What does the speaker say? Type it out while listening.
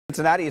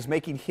Cincinnati is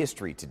making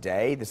history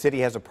today. The city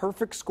has a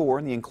perfect score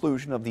in the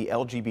inclusion of the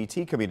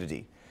LGBT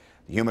community.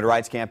 The Human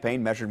Rights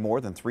Campaign measured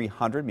more than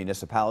 300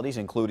 municipalities,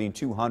 including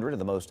 200 of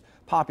the most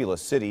populous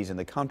cities in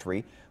the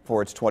country,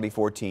 for its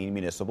 2014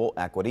 Municipal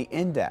Equity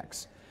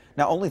Index.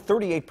 Now, only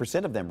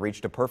 38% of them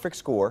reached a perfect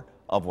score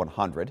of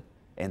 100,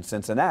 and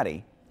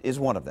Cincinnati is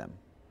one of them.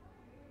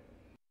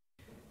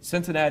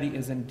 Cincinnati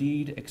is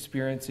indeed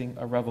experiencing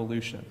a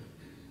revolution.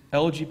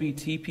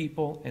 LGBT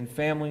people and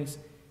families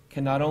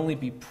can not only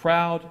be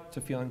proud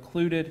to feel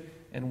included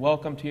and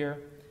welcomed here,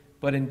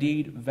 but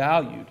indeed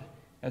valued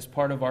as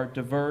part of our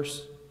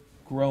diverse,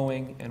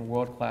 growing, and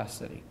world-class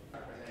city.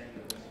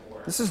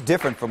 This is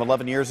different from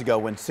 11 years ago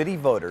when city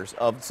voters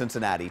of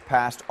Cincinnati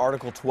passed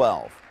Article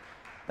 12.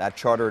 That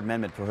charter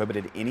amendment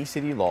prohibited any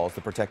city laws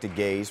that protected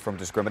gays from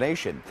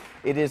discrimination.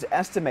 It is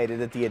estimated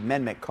that the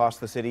amendment cost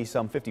the city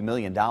some $50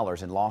 million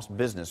in lost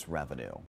business revenue.